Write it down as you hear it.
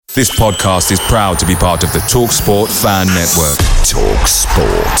This podcast is proud to be part of the TalkSport Fan Network.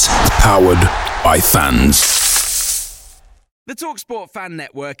 TalkSport. Powered by fans. The TalkSport Fan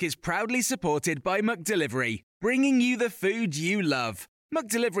Network is proudly supported by McDelivery, bringing you the food you love.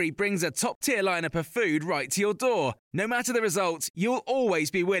 McDelivery brings a top-tier lineup of food right to your door. No matter the result, you'll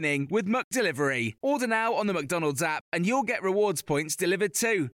always be winning with McDelivery. Order now on the McDonald's app and you'll get rewards points delivered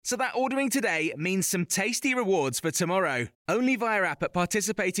too. So that ordering today means some tasty rewards for tomorrow. Only via app at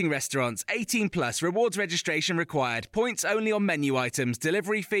participating restaurants. 18 plus. Rewards registration required. Points only on menu items.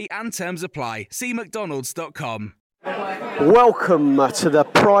 Delivery fee and terms apply. See mcdonalds.com. Welcome to the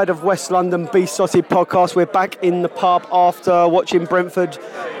Pride of West London Besotted podcast. We're back in the pub after watching Brentford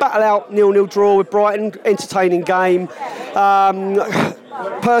battle out 0-0 draw with Brighton. Entertaining game.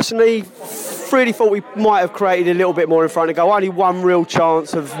 Personally, really thought we might have created a little bit more in front of goal. Only one real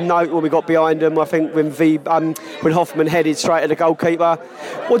chance of note when we got behind them. I think when Hoffman headed straight at the goalkeeper.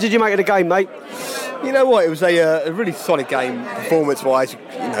 What did you make of the game, mate? You know what? It was a really solid game performance-wise.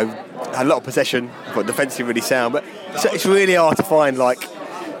 Had a lot of possession, but defensively really sound. But it's really hard to find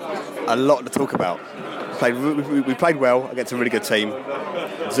a lot to talk about. We played well against a really good team.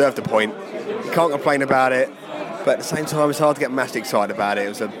 Deserved a point. You can't complain about it. But at the same time, it's hard to get massively excited about it. It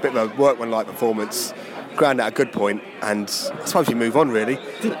was a bit of a workmanlike performance. Ground out a good point, and I suppose you move on, really.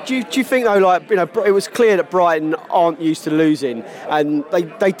 Do you think, though, it was clear that Brighton aren't used to losing, and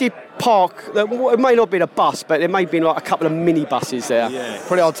they did park, it may not have been a bus, but there may have been a couple of mini buses there. Yeah,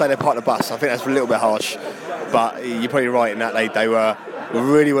 probably I'd say they parked the bus. I think that's a little bit harsh, but you're probably right in that they were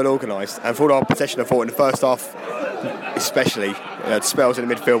really well organised, and for all our possession of thought in the first half, especially, spells in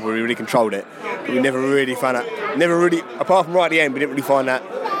the midfield where we really controlled it. We never really found that, apart from right at the end, we didn't really find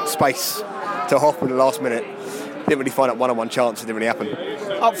that space to Hoffman in the last minute. Didn't really find that one-on-one chance. It didn't really happen.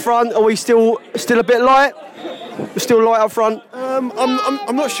 Up front, are we still a bit light? We're still light up front?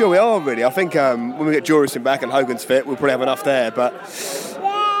 I'm not sure we are, really. I think when we get Jurison back and Hogan's fit, we'll probably have enough there. But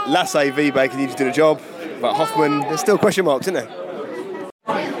Lasse, Vibe can usually do the job. But Hoffman, there's still question marks, isn't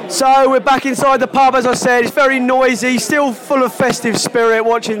there? So we're back inside the pub, as I said. It's very noisy, still full of festive spirit,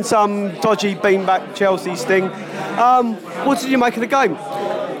 watching some dodgy beanback Chelsea sting. What did you make of the game?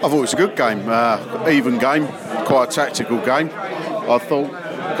 I thought it was a good game, even game, quite a tactical game. I thought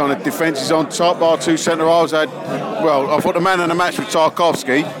kind of defence is on top. Our two centre-halves I thought the man of the match was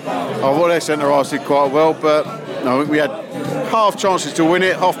Tarkowski. I thought their centre-halves did quite well, but I think we had half chances to win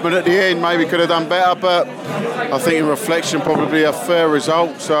it. Hoffman at the end maybe could have done better, but I think in reflection probably a fair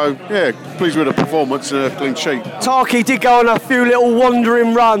result. So yeah, pleased with the performance and a clean sheet. Tarky did go on a few little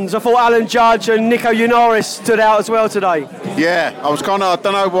wandering runs. I thought Alan Judge and Nico Uniris stood out as well today. Yeah, I don't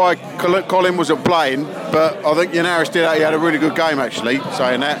know why Colin wasn't playing, but I think Uniris he had a really good game actually,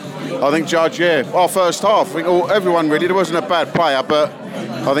 saying that. I think Judge, our first half, I think everyone really, there wasn't a bad player, but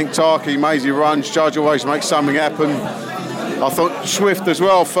I think Tarky, Maisie runs, Judge always makes something happen. I thought Swift as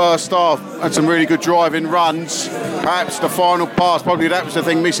well, first half, had some really good driving runs. Perhaps the final pass, probably that was the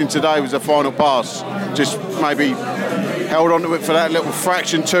thing missing today, was the final pass. Just maybe held on to it for that little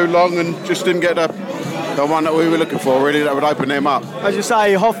fraction too long and just didn't get the one that we were looking for, really, that would open them up. As you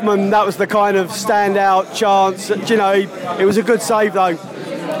say, Hoffman, that was the kind of standout chance. It was a good save though.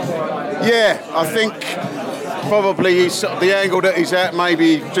 Yeah, I think probably the angle that he's at,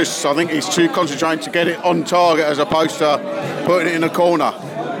 maybe I think he's too concentrated to get it on target as opposed to putting it in the corner.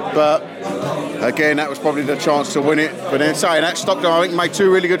 But again, that was probably the chance to win it. But then saying that, Stockton, I think, made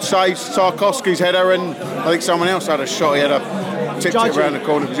two really good saves. Tarkowski's header, and I think someone else had a shot. He had tipped it around the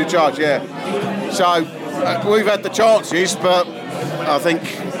corner. It was a Judge, yeah. So we've had the chances, but I think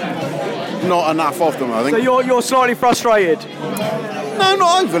not enough of them, I think. So you're slightly frustrated? No,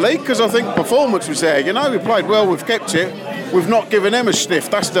 not overly, because I think performance was there. We played well, we've kept it. We've not given them a sniff.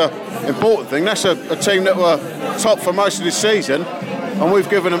 That's the important thing. That's a team that were top for most of this season, and we've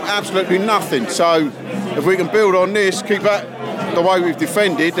given them absolutely nothing. So if we can build on this, keep that the way we've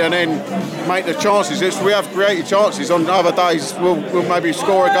defended, and then make the chances. We have created chances. On other days, we'll maybe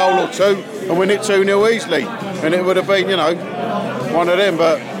score a goal or two and win it 2-0 easily. And it would have been, one of them.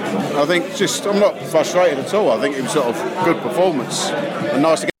 But I think I'm not frustrated at all. I think it was sort of good performance and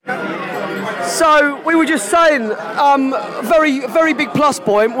nice to get. So we were just saying, very, very big plus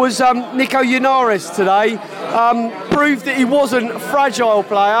point was Nico Uniris today. proved that he wasn't a fragile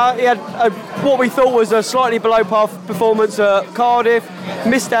player. He had what we thought was a slightly below par performance at Cardiff,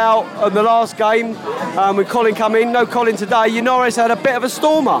 missed out on the last game with Colin come in. No Colin today. Yennaris had a bit of a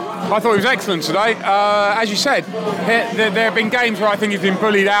stormer. I thought he was excellent today. As you said, there have been games where I think he's been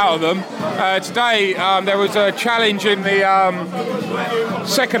bullied out of them. Today there was a challenge in the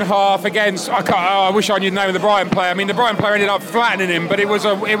second half against, I wish I knew the name of the Brighton player. I mean, the Brighton player ended up flattening him, but it was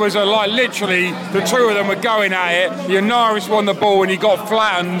like literally the two of them were going at it. Yennaris won the ball and he got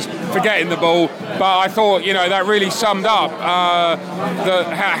flattened for getting the ball. But I thought, that really summed up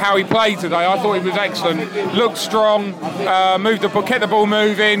how he played today. I thought he was excellent. Looked strong, kept the ball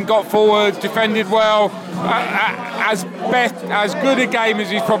moving, got forward, defended well. As good a game as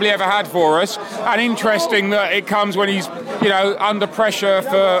he's probably ever had for us, and interesting that it comes when he's under pressure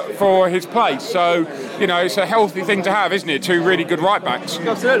for his place. So it's a healthy thing to have, isn't it? Two really good right backs.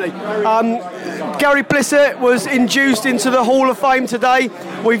 Absolutely. Gary Blissett was induced into the Hall of Fame today.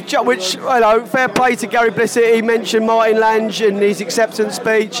 Fair play to Gary Blissett. He mentioned Martin Lange in his acceptance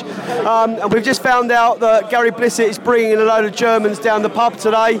speech, and we've just found out that Gary Blissett is bringing a load of Germans down the pub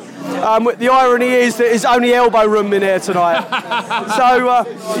today. The irony is that there's only elbow room in here tonight.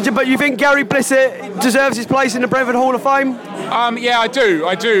 But you think Gary Blissett deserves his place in the Brentford Hall of Fame? Yeah, I do.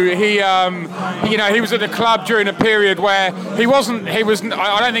 He, he was at the club during a period where he wasn't.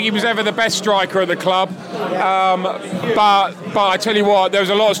 I don't think he was ever the best striker at the club. But I tell you what, there was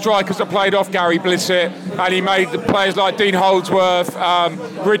a lot of strikers that played off Gary Blissett, and he made the players like Dean Holdsworth,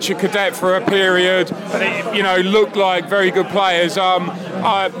 Richard Cadet for a period, looked like very good players.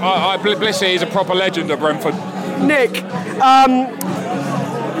 Blissett is a proper legend at Brentford. Nick,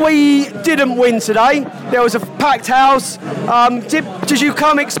 we didn't win today. There was a packed house. Did you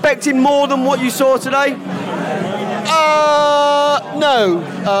come expecting more than what you saw today? No.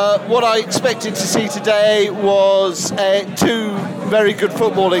 What I expected to see today was two very good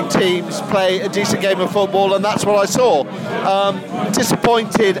footballing teams play a decent game of football, and that's what I saw.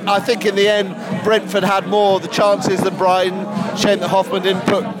 Disappointed. I think in the end Brentford had more of the chances than Brighton. Shame that Hoffman didn't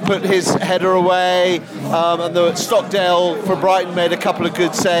put his header away, and the Stockdale for Brighton made a couple of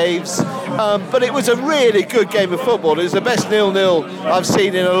good saves. But it was a really good game of football. It was the best 0-0 I've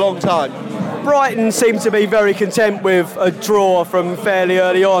seen in a long time. Brighton seemed to be very content with a draw from fairly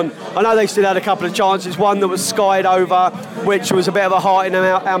early on. I know they still had a couple of chances, one that was skied over, which was a bit of a heart in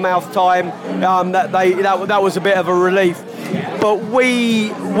our mouth time. That was a bit of a relief. But we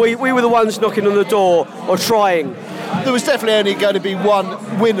were the ones knocking on the door or trying. There was definitely only going to be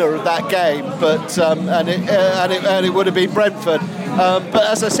one winner of that game, but and it would have been Brentford. But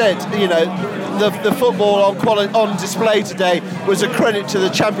as I said, the football on display today was a credit to the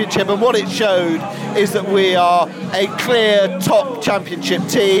Championship, and what it showed is that we are a clear top Championship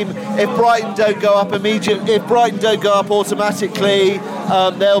team. If Brighton don't go up automatically,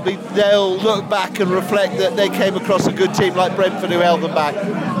 they'll look back and reflect that they came across a good team like Brentford who held them back.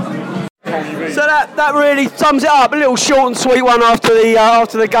 So that really sums it up. A little short and sweet one after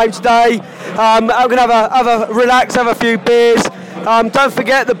the game today. I'm going to have a relax, have a few beers. Don't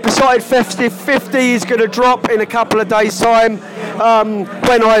forget that Besotted 50 is going to drop in a couple of days' time.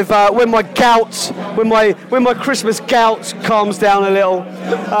 When my Christmas gout calms down a little.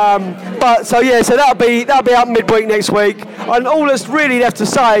 So that'll be up midweek next week. And all that's really left to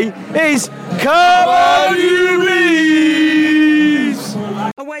say is, come on, you bees!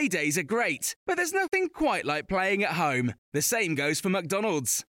 Away days are great, but there's nothing quite like playing at home. The same goes for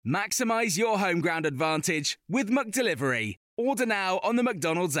McDonald's. Maximise your home ground advantage with McDelivery. Order now on the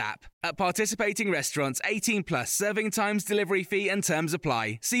McDonald's app. At participating restaurants, 18 plus, serving times, delivery fee and terms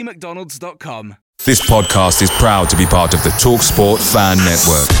apply. See mcdonalds.com. This podcast is proud to be part of the TalkSport Fan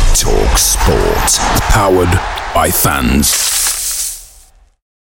Network. TalkSport. Powered by fans.